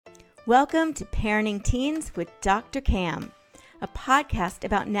Welcome to Parenting Teens with Dr. Cam, a podcast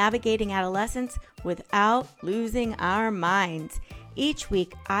about navigating adolescence without losing our minds. Each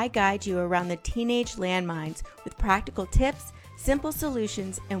week, I guide you around the teenage landmines with practical tips, simple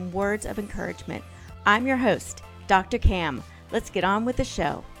solutions, and words of encouragement. I'm your host, Dr. Cam. Let's get on with the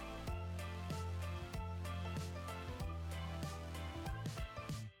show.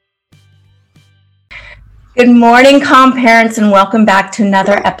 Good morning, Calm parents, and welcome back to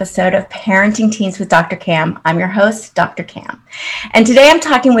another episode of Parenting Teens with Dr. Cam. I'm your host, Dr. Cam. And today I'm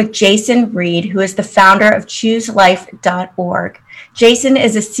talking with Jason Reed, who is the founder of ChooseLife.org. Jason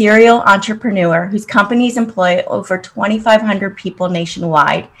is a serial entrepreneur whose companies employ over 2,500 people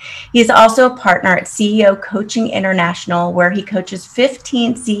nationwide. He is also a partner at CEO Coaching International, where he coaches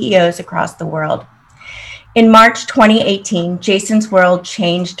 15 CEOs across the world. In March 2018, Jason's world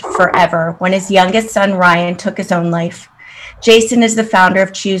changed forever when his youngest son, Ryan, took his own life. Jason is the founder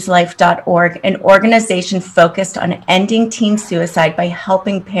of ChooseLife.org, an organization focused on ending teen suicide by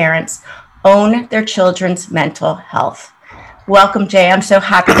helping parents own their children's mental health. Welcome, Jay. I'm so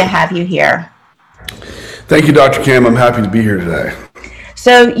happy to have you here. Thank you, Dr. Cam. I'm happy to be here today.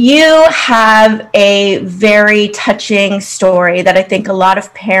 So you have a very touching story that I think a lot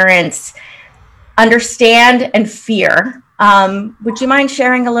of parents understand and fear. Would you mind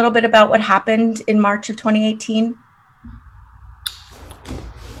sharing a little bit about what happened in March of 2018?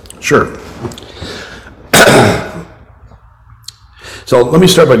 Sure. So let me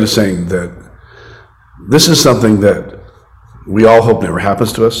start by just saying that this is something that we all hope never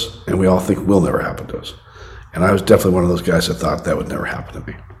happens to us, and we all think will never happen to us. And I was definitely one of those guys that thought that would never happen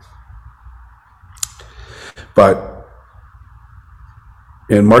to me. But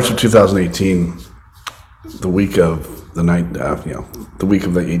in March of 2018, the week of the 18th,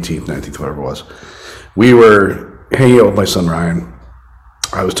 19th, whatever it was, we were hanging out with my son Ryan.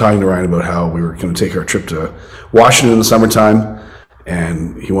 I was talking to Ryan about how we were going to take our trip to Washington in the summertime,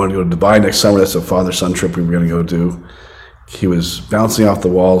 and he wanted to go to Dubai next summer. That's a father-son trip we were going to go do. He was bouncing off the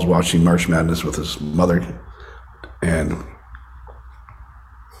walls watching March Madness with his mother, and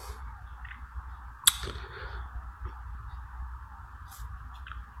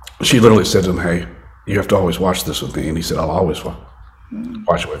she literally said to him, "Hey, you have to always watch this with me." And he said, "I'll always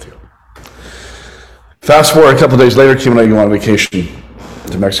watch it with you." Fast forward a couple of days later, Kim and I go on vacation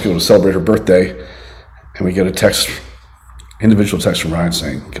to Mexico to celebrate her birthday, and we get a individual text from Ryan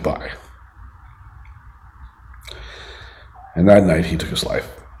saying goodbye. And that night, he took his life.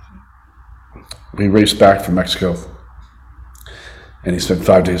 We raced back from Mexico, and he spent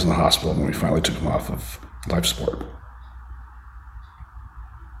 5 days in the hospital when we finally took him off of life support.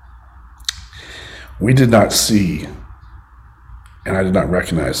 We did not see, and I did not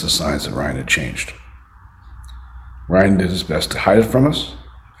recognize the signs that Ryan had changed. Ryan did his best to hide it from us,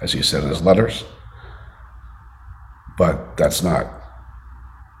 as he said in his letters, but that's not,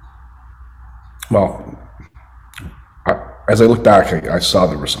 well, as I look back, I saw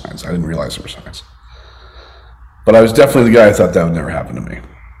there were signs. I didn't realize there were signs. But I was definitely the guy who thought that would never happen to me,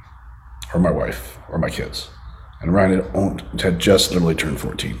 or my wife, or my kids. And Ryan had just literally turned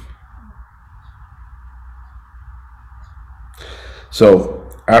 14. So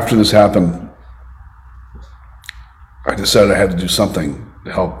after this happened, I decided I had to do something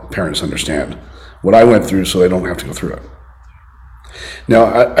to help parents understand what I went through so they don't have to go through it. Now,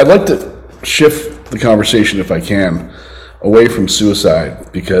 I'd like to shift the conversation, if I can, away from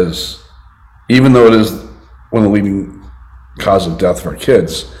suicide, because even though it is one of the leading causes of death for our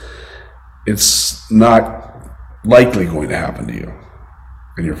kids, it's not likely going to happen to you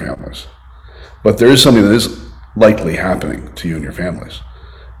and your families. But there is something that is likely happening to you and your families.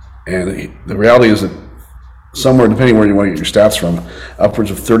 And the reality is that somewhere, depending where you want to get your stats from, upwards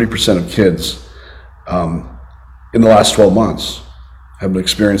of 30% of kids in the last 12 months have been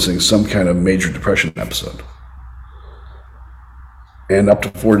experiencing some kind of major depression episode. And up to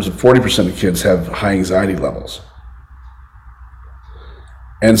 40% of kids have high anxiety levels.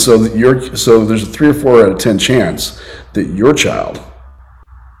 And so there's a 3 or 4 out of 10 chance that your child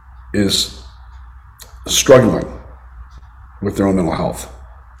is struggling with their own mental health.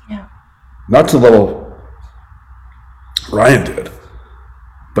 Yeah. Not to the level Ryan did,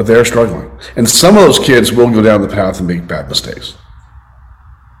 but they're struggling. And some of those kids will go down the path and make bad mistakes,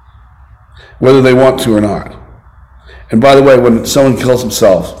 whether they want to or not. And by the way, when someone kills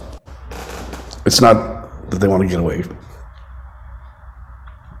himself, it's not that they want to get away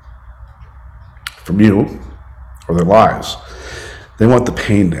from you or their lives. They want the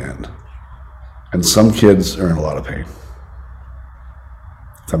pain to end. And some kids are in a lot of pain.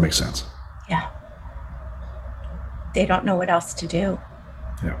 If that makes sense. Yeah. They don't know what else to do.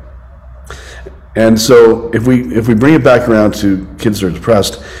 Yeah. And so if we bring it back around to kids that are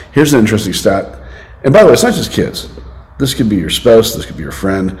depressed, here's an interesting stat. And by the way, it's not just kids. This could be your spouse, this could be your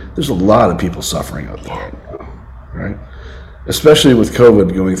friend. There's a lot of people suffering out there right now, right? Especially with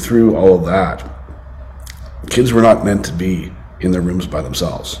COVID going through all of that. Kids were not meant to be in their rooms by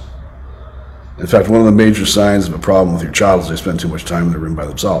themselves. In fact, one of the major signs of a problem with your child is they spend too much time in their room by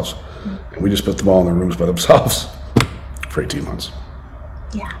themselves. And we just put them all in their rooms by themselves for 18 months.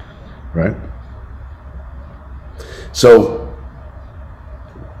 Yeah. Right? So,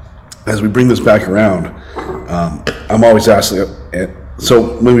 as we bring this back around, I'm always asking, so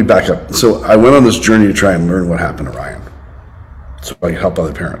let me back up. So I went on this journey to try and learn what happened to Ryan, so I could help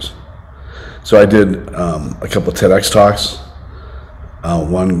other parents. So I did a couple of TEDx talks,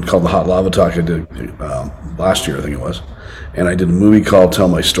 one called the Hot Lava Talk I did last year, I think it was, and I did a movie called Tell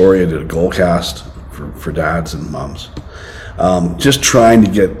My Story. I did a goal cast for dads and moms, just trying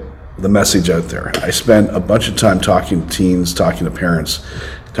to get the message out there. I spent a bunch of time talking to teens, talking to parents,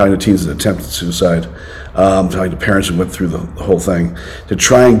 talking to teens that attempted suicide, talking to parents who went through the whole thing to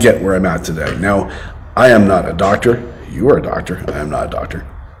try and get where I'm at today. Now, I am not a doctor. You are a doctor. I am not a doctor.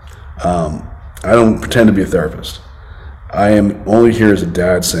 I don't pretend to be a therapist. I am only here as a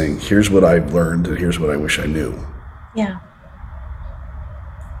dad saying, here's what I've learned and here's what I wish I knew. Yeah.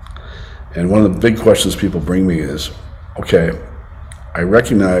 And one of the big questions people bring me is, okay, I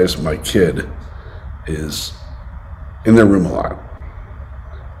recognize my kid is in their room a lot.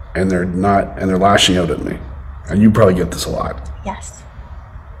 And they're lashing out at me. And you probably get this a lot. Yes.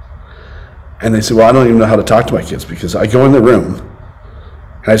 And they say, well, I don't even know how to talk to my kids because I go in the room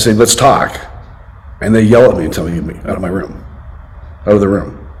and I say, let's talk. And they yell at me and tell me to get me out of my room, out of the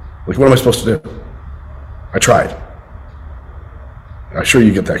room. Like, what am I supposed to do? I tried. I'm sure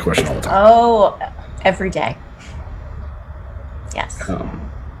you get that question all the time. Oh, every day. Yes.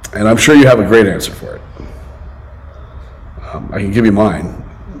 And I'm sure you have a great answer for it. I can give you mine.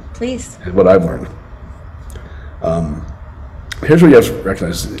 Please. What I've learned. Here's what you have to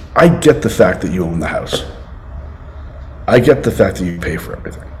recognize. I get the fact that you own the house. I get the fact that you pay for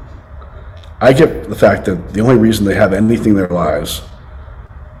everything. I get the fact that the only reason they have anything in their lives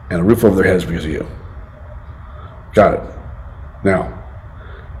and a roof over their head is because of you. Got it. Now,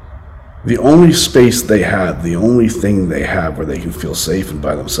 the only space they have, the only thing they have where they can feel safe and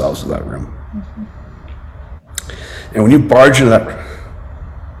by themselves is that room. Mm-hmm. And when you barge into that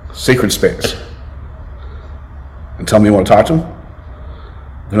sacred space and tell me you want to talk to them,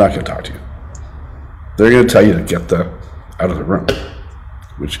 they're not going to talk to you. They're going to tell you to get out of the room,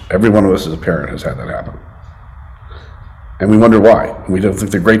 which every one of us as a parent has had that happen. And we wonder why. And we don't think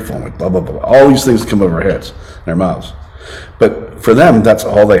they're grateful. And blah, blah, blah. All these things come over our heads and our mouths. But for them, that's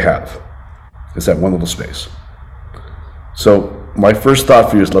all they have, is that one little space. So my first thought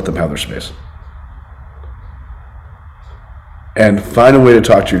for you is let them have their space. And find a way to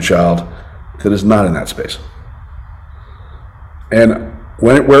talk to your child that is not in that space. And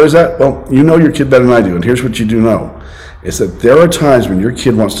where is that? Well, you know your kid better than I do, and here's what you do know, is that there are times when your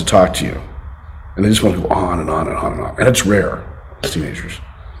kid wants to talk to you, and they just want to go on and on and on and on. And it's rare as teenagers,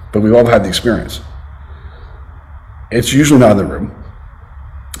 but we've all had the experience. It's usually not in the room.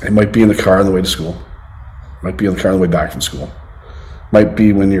 It might be in the car on the way to school. It might be in the car on the way back from school. It might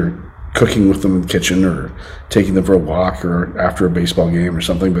be when you're cooking with them in the kitchen or taking them for a walk or after a baseball game or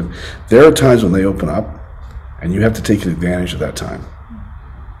something. But there are times when they open up and you have to take advantage of that time.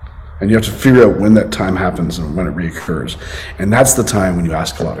 And you have to figure out when that time happens and when it reoccurs. And that's the time when you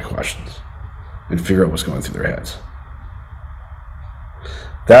ask a lot of questions and figure out what's going through their heads.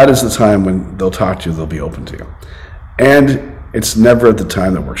 That is the time when they'll talk to you, they'll be open to you. And it's never the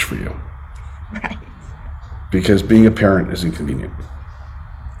time that works for you. Right. Because being a parent is inconvenient.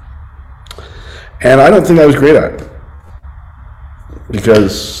 And I don't think I was great at it.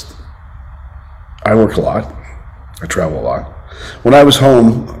 Because I work a lot. I travel a lot. When I was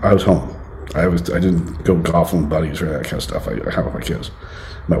home, I was home. I didn't go golfing with buddies or that kind of stuff. I hung with my kids,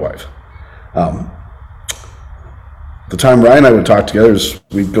 my wife. The time Ryan and I would talk together is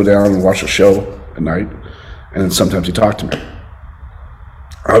we'd go down and watch a show at night, and then sometimes he'd talk to me.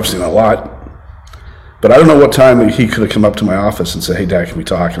 Obviously not a lot, but I don't know what time he could have come up to my office and said, "Hey, Dad, can we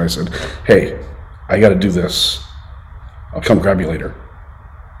talk?" And I said, "Hey, I got to do this. I'll come grab you later."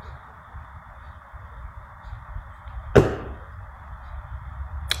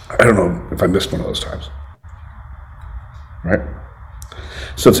 I don't know if I missed one of those times, right?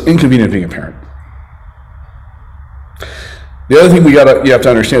 So it's inconvenient being a parent. The other thing you have to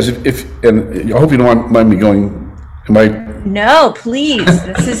understand is and I hope you don't mind me going. No, please.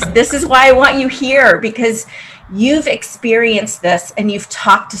 This is why I want you here, because you've experienced this and you've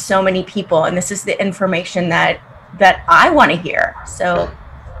talked to so many people, and this is the information that I want to hear. So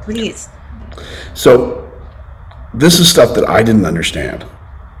please. So this is stuff that I didn't understand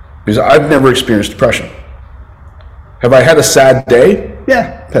because I've never experienced depression. Have I had a sad day?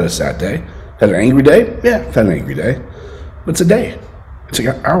 Yeah, I've had a sad day. Had an angry day? Yeah, I've had an angry day. But it's a day. It's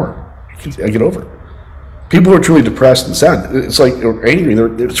like an hour. I get over it. People who are truly depressed and sad, it's like they're angry.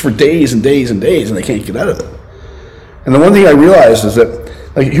 It's for days and days and days, and they can't get out of it. And the one thing I realized is that,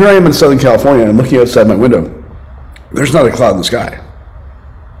 like, here I am in Southern California, and I'm looking outside my window. There's not a cloud in the sky.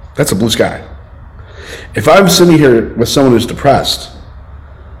 That's a blue sky. If I'm sitting here with someone who's depressed,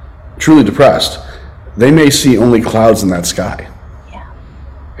 truly depressed, they may see only clouds in that sky. Yeah.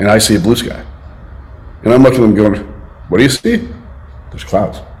 And I see a blue sky. And I'm looking at them going, what do you see? There's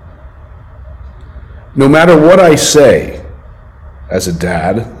clouds. No matter what I say, as a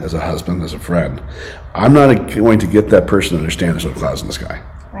dad, as a husband, as a friend, I'm not going to get that person to understand there's no clouds in the sky.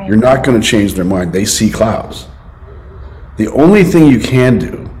 Right. You're not going to change their mind. They see clouds. The only thing you can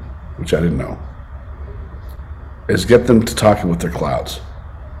do, which I didn't know, is get them to talk with their clouds.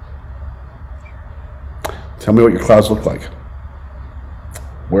 Tell me what your clouds look like.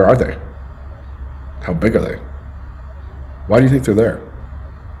 Where are they? How big are they? Why do you think they're there?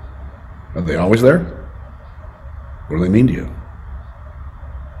 Are they always there? What do they mean to you?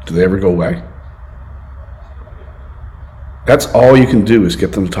 Do they ever go away? That's all you can do is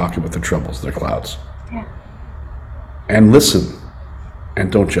get them to talk about their troubles, their clouds. Yeah. And listen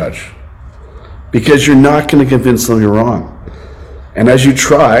and don't judge. Because you're not going to convince them you're wrong. And as you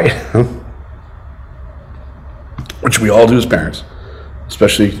try, which we all do as parents,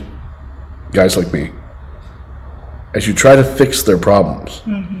 especially guys like me, as you try to fix their problems,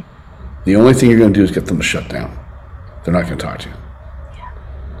 the only thing you're going to do is get them to shut down. They're not going to talk to you.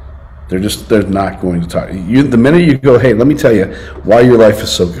 They're not going to talk to you. The minute you go, hey, let me tell you why your life is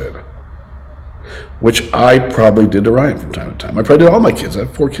so good, which I probably did to Ryan from time to time. I probably did to all my kids. I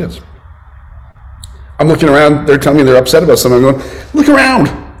have 4 kids. I'm looking around, they're telling me they're upset about something. I'm going, look around.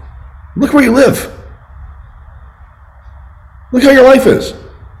 Look where you live. Look how your life is.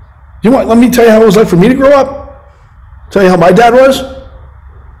 Let me tell you how it was like for me to grow up? Tell you how my dad was?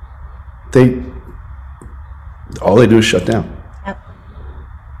 All they do is shut down. Yep.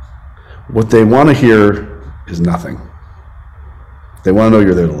 What they want to hear is nothing. They want to know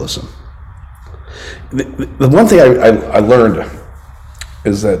you're there to listen. The one thing I learned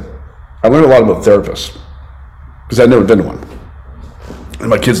is that I learned a lot about therapists because I'd never been to one. And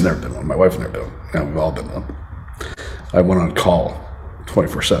my kids never been to one. My wife never been to one. Now we've all been to one. I went on call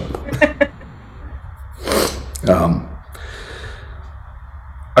 24/7.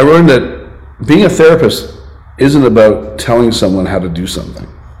 I learned that being a therapist isn't about telling someone how to do something.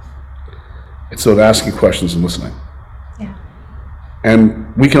 It's about asking questions and listening. Yeah.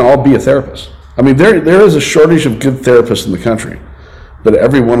 And we can all be a therapist. I mean, there is a shortage of good therapists in the country, but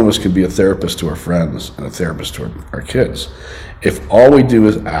every one of us can be a therapist to our friends and a therapist to our kids. If all we do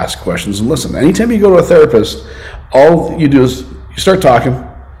is ask questions and listen. Anytime you go to a therapist, all you do is you start talking,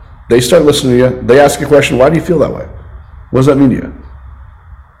 they start listening to you, they ask a question, why do you feel that way? What does that mean to you?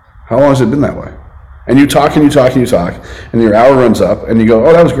 How long has it been that way? And you talk and you talk and you talk, and your hour runs up, and you go,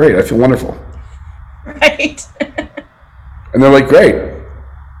 oh, that was great, I feel wonderful. Right. And they're like, great.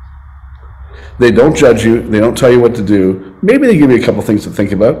 They don't judge you, they don't tell you what to do. Maybe they give you a couple things to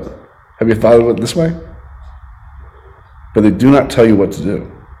think about. Have you thought of it this way? But they do not tell you what to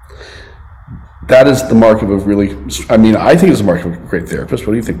do. That is the mark of a really, I think it's the mark of a great therapist.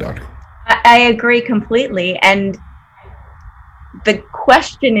 What do you think, Doctor? I agree completely. And the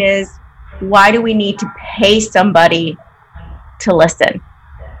question is, why do we need to pay somebody to listen?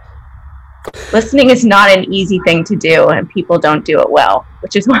 Listening is not an easy thing to do, and people don't do it well,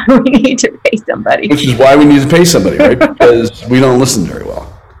 which is why we need to pay somebody. Which is why we need to pay somebody, right? Because we don't listen very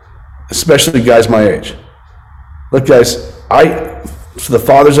well, especially guys my age. Look, guys, for the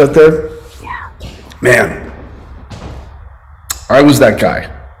fathers out there, man, I was that guy,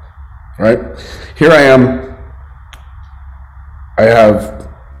 right? Here I am. I have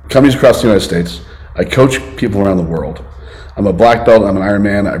companies across the United States. I coach people around the world. I'm a black belt. I'm an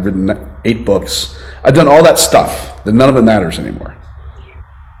Ironman. I've written 8 books. I've done all that stuff. That none of it matters anymore,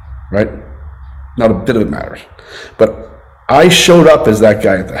 right? Not a bit of it matters. But I showed up as that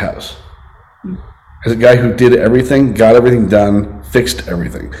guy at the house. As a guy who did everything, got everything done, fixed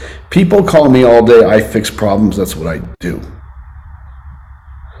everything. People call me all day, I fix problems, that's what I do.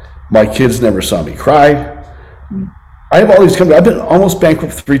 My kids never saw me cry. I have all these companies, I've been almost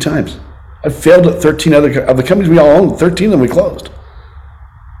bankrupt 3 times. I've failed at 13 other of the companies we all own, 13 of them we closed.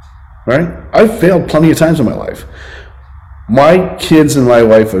 right? I've failed plenty of times in my life. My kids and my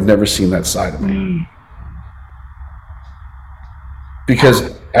wife have never seen that side of me.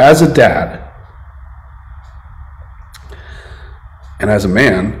 Because as a dad and as a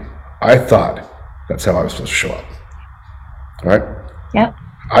man, I thought that's how I was supposed to show up. All right? Yep.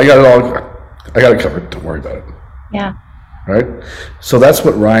 I got it covered. Don't worry about it. Yeah. Right? So that's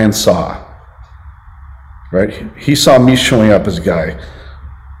what Ryan saw. Right? He saw me showing up as a guy.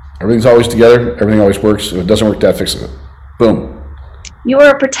 Everything's always together. Everything always works. If it doesn't work, Dad fixes it. Boom. You were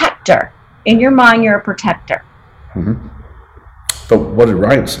a protector. In your mind, you're a protector. Mm-hmm. But what did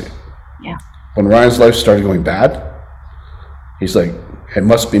Ryan see? Yeah. When Ryan's life started going bad, he's like, it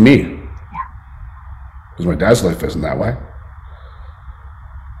must be me. Yeah. Because my dad's life isn't that way.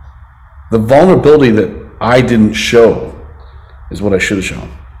 The vulnerability that I didn't show is what I should have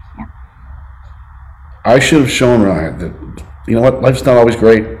shown. Yeah. I should have shown Ryan that, you know what, life's not always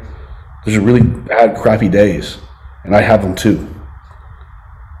great. There's really bad, crappy days, and I have them too.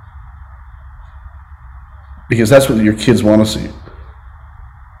 Because that's what your kids want to see.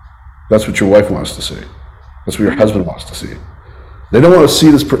 That's what your wife wants to see. That's what your husband wants to see. They don't want to see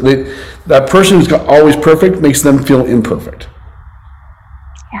this. That person who's always perfect makes them feel imperfect.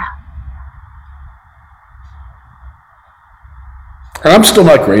 Yeah. And I'm still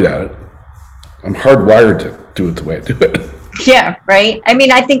not great at it. I'm hardwired to do it the way I do it. Yeah, right? I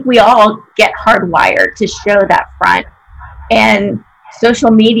mean, I think we all get hardwired to show that front. And social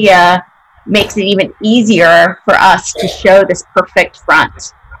media makes it even easier for us to show this perfect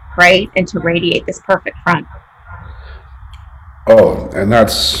front, right? And to radiate this perfect front. Oh, and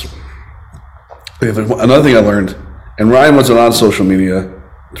that's another thing I learned. And Ryan wasn't on social media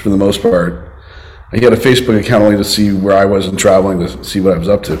for the most part. He had a Facebook account only to see where I was and traveling to see what I was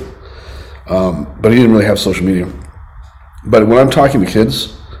up to. But he didn't really have social media. But when I'm talking to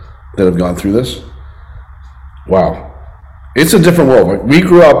kids that have gone through this, wow. It's a different world. Like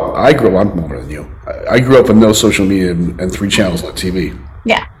I'm older than you. I grew up with no social media and 3 channels on TV.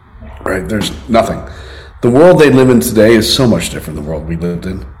 Yeah. Right? There's nothing. The world they live in today is so much different than the world we lived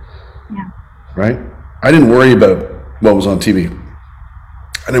in. Yeah. Right? I didn't worry about what was on TV.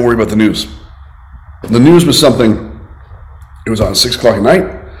 I didn't worry about the news. The news was something, it was on 6 o'clock at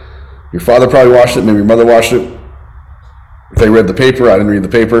night. Your father probably watched it, maybe your mother watched it. If they read the paper, I didn't read the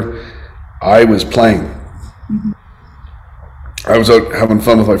paper. I was playing. Mm-hmm. I was out having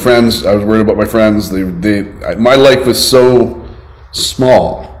fun with my friends. I was worried about my friends. My life was so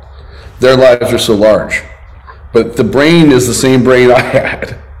small. Their lives are so large. But the brain is the same brain I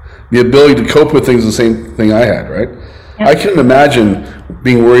had. The ability to cope with things is the same thing I had, right? Yep. I couldn't imagine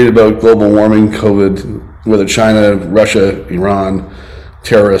being worried about global warming, COVID, whether China, Russia, Iran,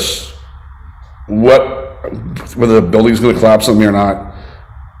 terrorists, whether the building's going to collapse on me or not.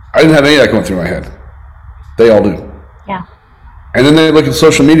 I didn't have any of that going through my head. They all do. Yeah. And then they look at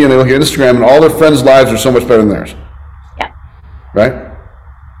social media and they look at Instagram and all their friends' lives are so much better than theirs. Yeah. Right?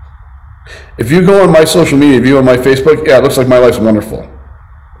 If you go on my social media, if you go on my Facebook, yeah, it looks like my life's wonderful.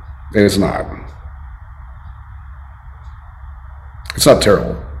 And it's not. It's not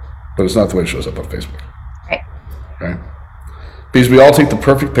terrible, but it's not the way it shows up on Facebook. Right. Right? Because we all take the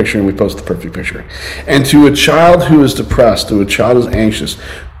perfect picture and we post the perfect picture. And to a child who is depressed, to a child who is anxious,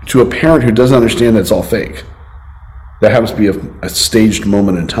 to a parent who doesn't understand that it's all fake, that happens to be a staged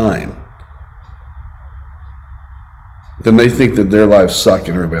moment in time, then they think that their lives suck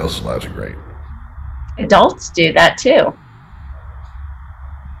and everybody else's lives are great. Adults do that too.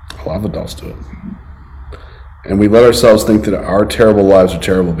 A lot of adults do it. And we let ourselves think that our terrible lives are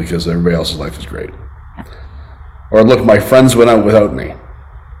terrible because everybody else's life is great. Or look, my friends went out without me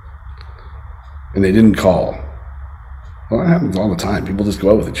and they didn't call. Well, that happens all the time. People just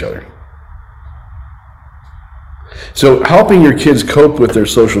go out with each other. So helping your kids cope with their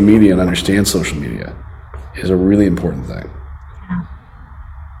social media and understand social media is a really important thing. Yeah.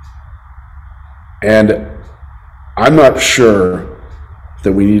 And I'm not sure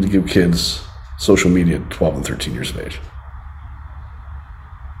that we need to give kids social media at 12 and 13 years of age.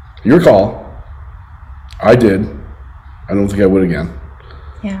 Your call. I did. I don't think I would again.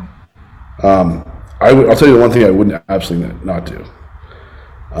 Yeah. I'll tell you the one thing I wouldn't absolutely not do.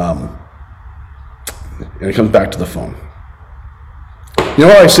 And it comes back to the phone. You know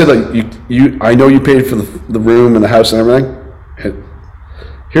what I said? Like I know you paid for the room and the house and everything.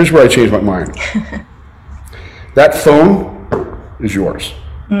 Here's where I changed my mind. That phone is yours.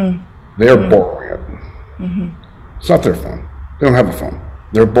 Mm. They are borrowing it. Mm-hmm. It's not their phone. They don't have a phone.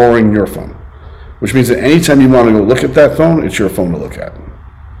 They're borrowing your phone, which means that anytime you want to go look at that phone, it's your phone to look at.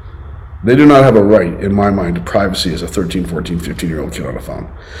 They do not have a right, in my mind, to privacy as a 13, 14, 15-year-old kid on a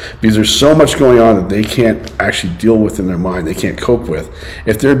phone. Because there's so much going on that they can't actually deal with in their mind, they can't cope with.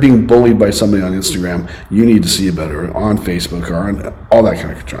 If they're being bullied by somebody on Instagram, you need to see about it, or on Facebook, or on all that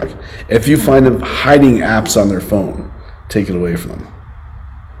kind of junk. If you find them hiding apps on their phone, take it away from them.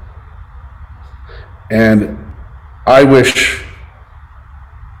 And I wish,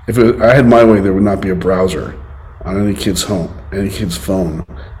 I had my way, there would not be a browser on any kid's phone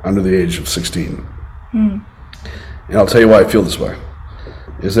under the age of 16. And I'll tell you why I feel this way.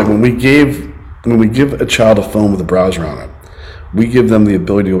 Is that when we give a child a phone with a browser on it, we give them the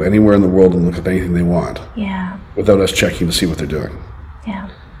ability to go anywhere in the world and look up anything they want. Yeah. Without us checking to see what they're doing. Yeah.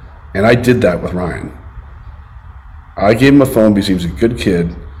 And I did that with Ryan. I gave him a phone because he was a good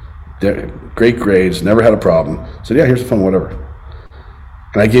kid, great grades, never had a problem. Said, yeah, here's the phone, whatever.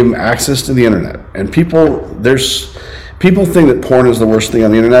 And I gave him access to the internet. And people think that porn is the worst thing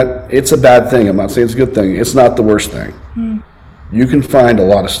on the internet. It's a bad thing. I'm not saying it's a good thing. It's not the worst thing. You can find a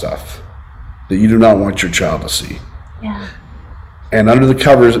lot of stuff that you do not want your child to see. Yeah. And under the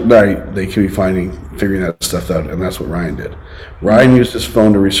covers at night, they can be figuring that stuff out. And that's what Ryan did. Ryan used his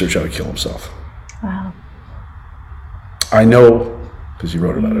phone to research how to kill himself. Wow. I know because he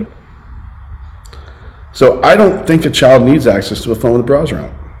wrote about it. So I don't think a child needs access to a phone with a browser on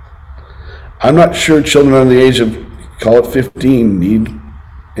it. I'm not sure children under the age of, call it 15, need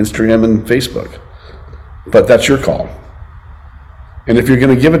Instagram and Facebook. But that's your call. And if you're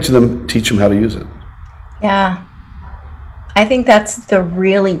going to give it to them, teach them how to use it. Yeah. I think that's the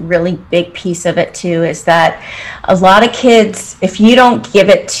really, really big piece of it too, is that a lot of kids, if you don't give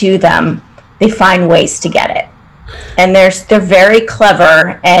it to them, they find ways to get it. And they're very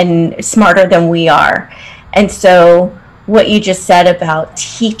clever and smarter than we are. And so what you just said about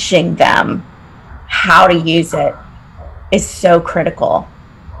teaching them how to use it is so critical.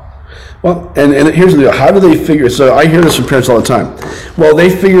 Well, and here's the deal. How do they figure? So I hear this from parents all the time. Well, they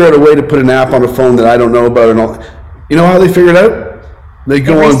figure out a way to put an app on a phone that I don't know about. And all. You know how they figure it out? They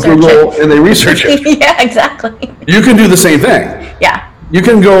go on Google and they research it. Yeah, exactly. You can do the same thing. Yeah. You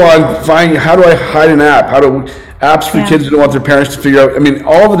can go on, find, how do I hide an app? Apps for kids who don't want their parents to figure out. I mean,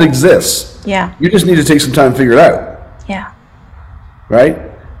 all of it exists. Yeah. You just need to take some time to figure it out. Yeah. Right?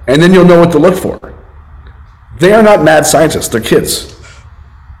 And then you'll know what to look for. They are not mad scientists. They're kids.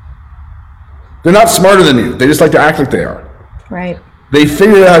 They're not smarter than you. They just like to act like they are. Right. They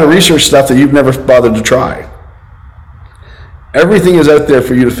figure out how to research stuff that you've never bothered to try. Everything is out there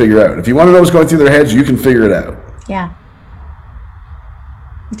for you to figure out. If you want to know what's going through their heads, you can figure it out. Yeah.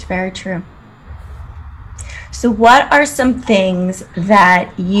 It's very true. So what are some things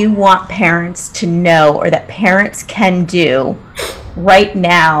that you want parents to know, or that parents can do right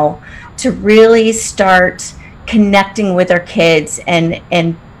now to really start connecting with their kids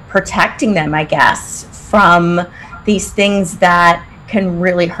and protecting them, I guess, from these things that can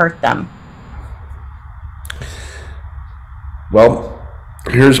really hurt them? Well,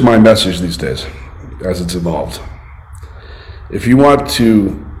 here's my message these days as it's evolved. If we want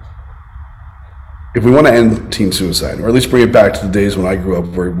to end teen suicide, or at least bring it back to the days when I grew up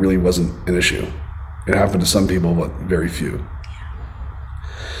where it really wasn't an issue, it happened to some people, but very few,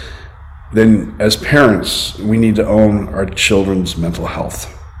 then as parents, we need to own our children's mental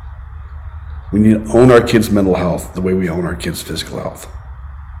health. We need to own our kids' mental health the way we own our kids' physical health.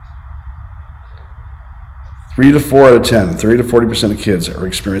 3 to 4 out of 10, 30 to 40% of kids are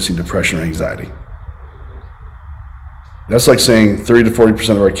experiencing depression or anxiety. That's like saying 30 to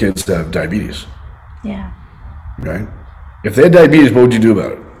 40% of our kids have diabetes. Yeah. Right? If they had diabetes, what would you do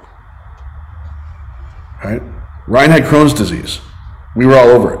about it? Right? Ryan had Crohn's disease. We were all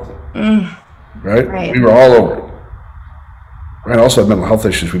over it. Right? We were all over it. Ryan also had mental health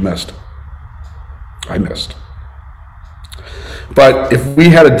issues we missed. I missed. But if I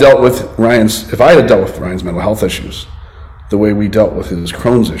had dealt with Ryan's mental health issues the way we dealt with his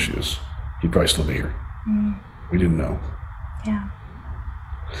Crohn's issues, he'd probably still be here. We didn't know. Yeah.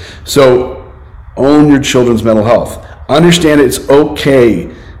 So own your children's mental health. Understand it's okay.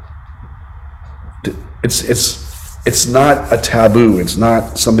 It's not a taboo. It's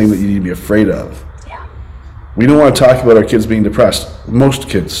not something that you need to be afraid of. Yeah. We don't want to talk about our kids being depressed. Most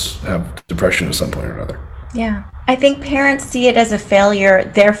kids have depression at some point or another. Yeah. I think parents see it as a failure,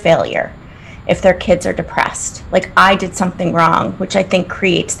 their failure, if their kids are depressed. Like, I did something wrong, which I think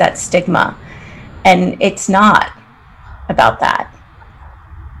creates that stigma. And it's not about that.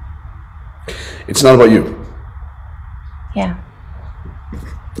 It's not about you. Yeah.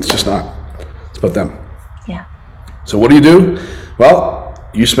 It's just not. It's about them. Yeah. So what do? Well,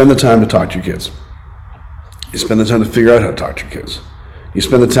 you spend the time to talk to your kids. You spend the time to figure out how to talk to your kids. You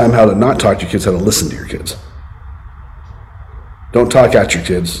spend the time how to not talk to your kids, how to listen to your kids. Don't talk at your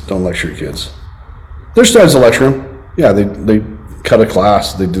kids. Don't lecture your kids. There's times to lecture them. Yeah, they cut a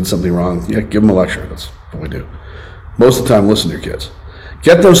class. They did something wrong. Yeah, give them a lecture. That's what we do. Most of the time, listen to your kids.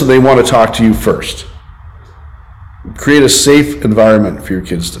 Get them so they want to talk to you first. Create a safe environment for your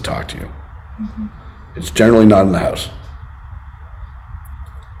kids to talk to you. Mm-hmm. It's generally not in the house.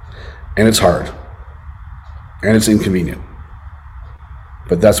 And it's hard. And it's inconvenient.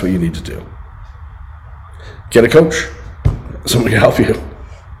 But that's what you need to do. Get a coach. Somebody to help you.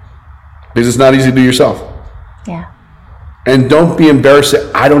 Because it's not easy to do yourself. Yeah. And don't be embarrassed.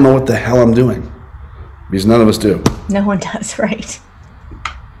 Say, I don't know what the hell I'm doing. Because none of us do. No one does, right?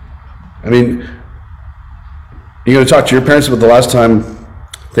 I mean, you're going to talk to your parents about the last time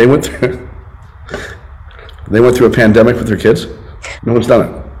they went through a pandemic with their kids? No one's done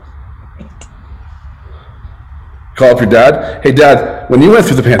it. Call up your dad. Hey, Dad, when you went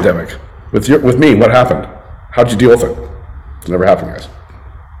through the pandemic with me, what happened? How'd you deal with it? It's never happened, guys.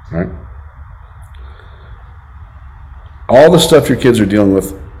 Right? All the stuff your kids are dealing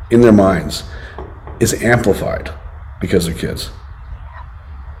with in their minds is amplified because they're kids.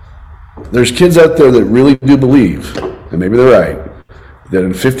 There's kids out there that really do believe, and maybe they're right, that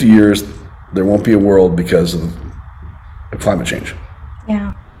in 50 years there won't be a world because of climate change.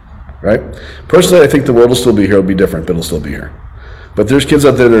 Yeah. Right? Personally, I think the world will still be here. It'll be different, but it'll still be here. But there's kids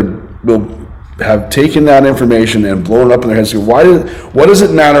out there that will have taken that information and blown it up in their heads and say, what does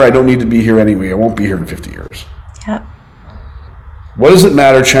it matter? I don't need to be here anyway. I won't be here in 50 years. Yep. What does it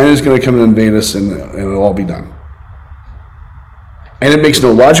matter? China's going to come and invade us and it'll all be done. And it makes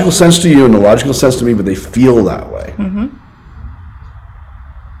no logical sense to you and no logical sense to me, but they feel that way. Mm-hmm.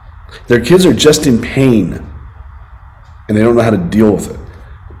 Their kids are just in pain and they don't know how to deal with it.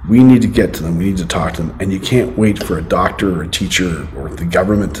 We need to get to them. We need to talk to them. And you can't wait for a doctor or a teacher or the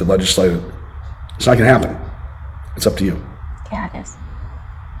government to legislate it. It's not going to happen. It's up to you. Yeah, it is.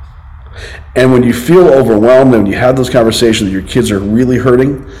 And when you feel overwhelmed and you have those conversations that your kids are really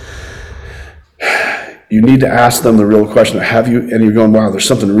hurting, you need to ask them the real question. And you're going, wow, there's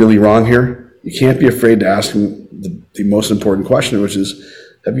something really wrong here. You can't be afraid to ask them the most important question, which is,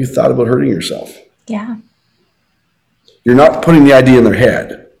 have you thought about hurting yourself? Yeah. You're not putting the idea in their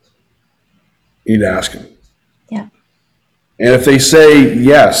head. You need to ask them. Yeah. And if they say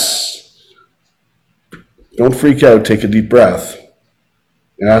yes, don't freak out. Take a deep breath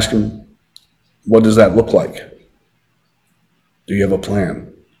and ask them, what does that look like? Do you have a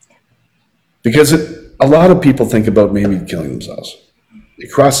plan? Because a lot of people think about maybe killing themselves.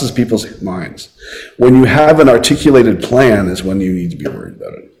 It crosses people's minds. When you have an articulated plan is when you need to be worried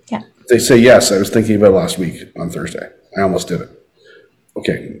about it. Yeah. If they say, yes, I was thinking about it last week on Thursday. I almost did it.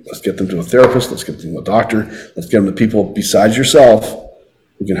 Okay, let's get them to a therapist. Let's get them to a doctor. Let's get them to people besides yourself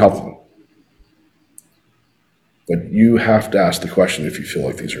who can help them. But you have to ask the question if you feel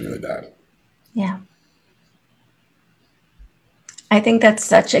like things are really bad. Yeah. I think that's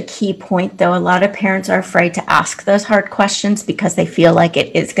such a key point, though. A lot of parents are afraid to ask those hard questions because they feel like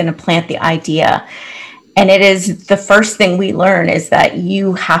it is going to plant the idea. And it is the first thing we learn is that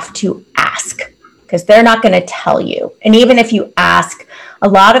you have to ask because they're not going to tell you. And even if you ask, a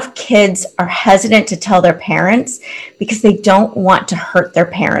lot of kids are hesitant to tell their parents because they don't want to hurt their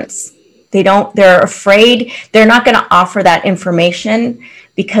parents. They're afraid they're not going to offer that information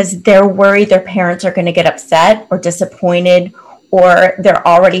because they're worried their parents are going to get upset or disappointed, or they're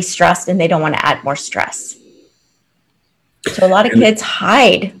already stressed and they don't want to add more stress. So a lot of kids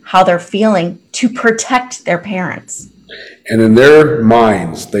hide how they're feeling to protect their parents. And in their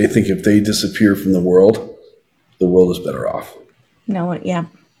minds, they think if they disappear from the world is better off.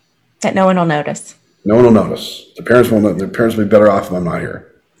 That no one will notice. No one will notice. Their parents will be better off if I'm not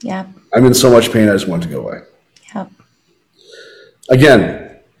here. Yeah. I'm in so much pain, I just want it to go away. Yep.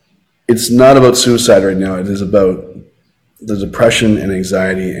 Again, it's not about suicide right now. It is about the depression and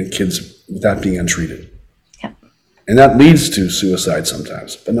anxiety and kids with that being untreated. Yep. And that leads to suicide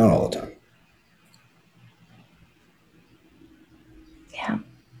sometimes, but not all the time. Yeah.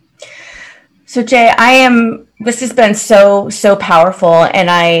 So Jay, this has been so powerful, and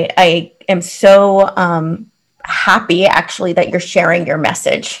I am so happy actually that you're sharing your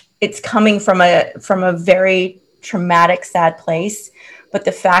message. It's coming from a very traumatic, sad place, but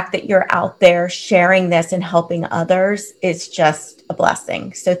the fact that you're out there sharing this and helping others is just a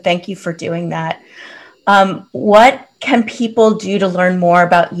blessing. So thank you for doing that. What can people do to learn more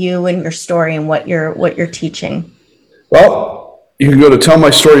about you and your story and what you're teaching? Well, you can go to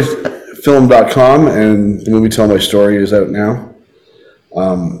tellmystoryfilm.com, and the movie Tell My Story is out now.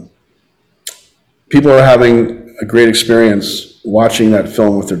 People are having a great experience watching that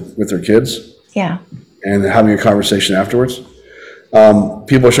film with their kids. Yeah. And having a conversation afterwards.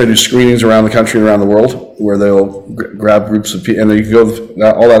 People are trying to do screenings around the country and around the world where they'll grab groups of people, and you can go,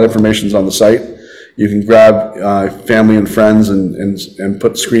 all that information is on the site. You can grab family and friends and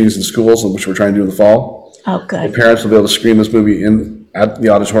put screenings in schools, which we're trying to do in the fall. Oh, good. The parents will be able to screen this movie at the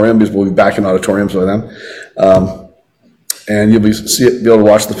auditorium, because we'll be back in auditoriums with them. And you'll be able to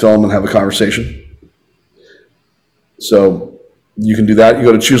watch the film and have a conversation. So you can do that. You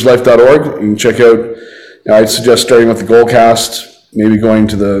go to chooselife.org. You can check out, I'd suggest starting with the Goalcast, maybe going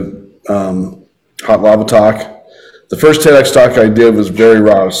to the Hot Lava Talk. The first TEDx talk I did was very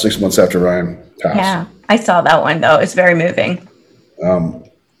raw. It was 6 months after Ryan passed. Yeah, I saw that one, though. It was very moving. And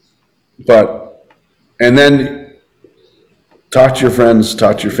then talk to your friends,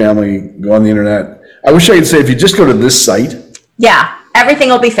 talk to your family, go on the internet. I wish I could say if you just go to this site. Yeah, everything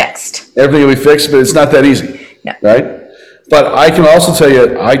will be fixed. Everything will be fixed, but it's not that easy, no. Right? But I can also tell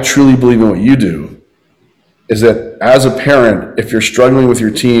you, I truly believe in what you do, is that as a parent, if you're struggling with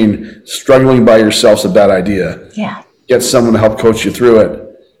your teen, struggling by yourself is a bad idea. Yeah. Get someone to help coach you through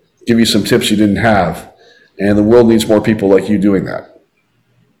it, give you some tips you didn't have, and the world needs more people like you doing that.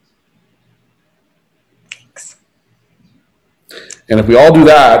 Thanks. And if we all do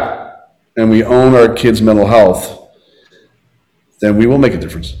that, and we own our kids' mental health, then we will make a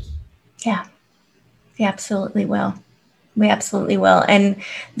difference. Yeah, we absolutely will. We absolutely will. And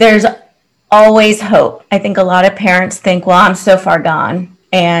there's always hope. I think a lot of parents think, well, I'm so far gone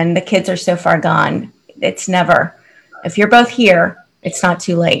and the kids are so far gone. It's never. If you're both here, it's not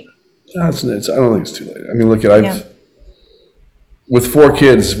too late. No, I don't think it's too late. I mean, look at with 4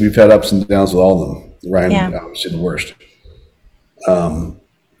 kids, we've had ups and downs with all of them. Ryan, obviously the worst.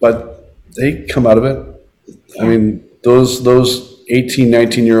 But they come out of it. Yeah. I mean, those 18,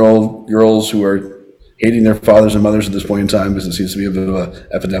 19-year-old girls who are hating their fathers and mothers at this point in time, because it seems to be a bit of an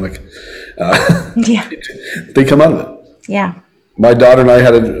epidemic. They come out of it. Yeah. My daughter and I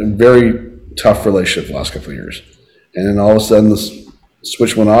had a very tough relationship the last couple of years. And then all of a sudden this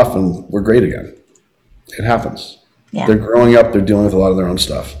switch went off and we're great again. It happens. Yeah. They're growing up. They're dealing with a lot of their own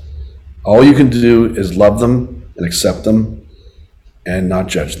stuff. All you can do is love them and accept them and not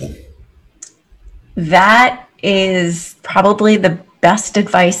judge them. That is probably the best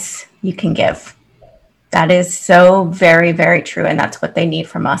advice you can give. That is so very, very true. And that's what they need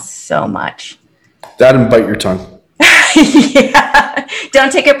from us so much. That and bite your tongue. Yeah.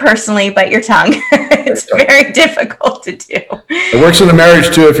 Don't take it personally, bite your tongue. It's very difficult to do. It works in a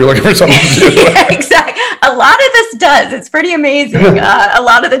marriage too if you're looking for something to do. Yeah, exactly. A lot of this does. It's pretty amazing. A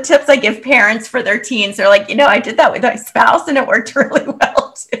lot of the tips I give parents for their teens are like, I did that with my spouse and it worked really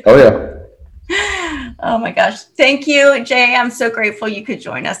well too. Oh, yeah. Oh my gosh. Thank you, Jay. I'm so grateful you could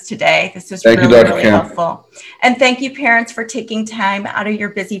join us today. This was really helpful. And thank you, parents, for taking time out of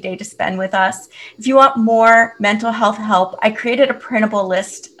your busy day to spend with us. If you want more mental health help, I created a printable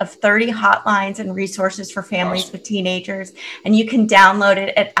list of 30 hotlines and resources for families with teenagers, and you can download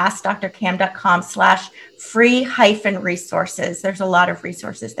it at askdrcam.com/free-resources. There's a lot of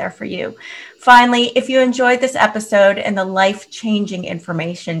resources there for you. Finally, if you enjoyed this episode and the life-changing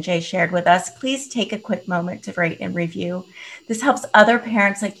information Jay shared with us, please take a quick moment to rate and review. This helps other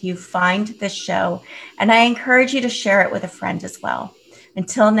parents like you find this show, and I encourage you to share it with a friend as well.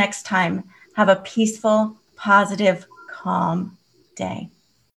 Until next time, have a peaceful, positive, calm day.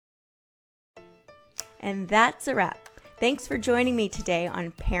 And that's a wrap. Thanks for joining me today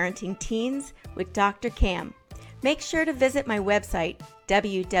on Parenting Teens with Dr. Cam. Make sure to visit my website,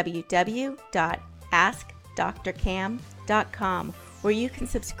 www.askdrcam.com, where you can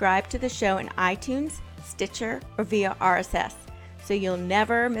subscribe to the show in iTunes, Stitcher, or via RSS, so you'll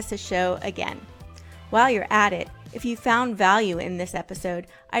never miss a show again. While you're at it, if you found value in this episode,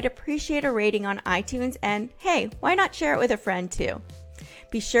 I'd appreciate a rating on iTunes, and hey, why not share it with a friend too?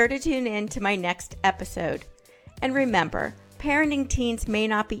 Be sure to tune in to my next episode. And remember, parenting teens may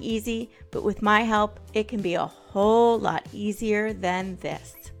not be easy, but with my help, it can be a whole lot easier than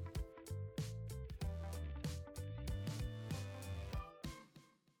this.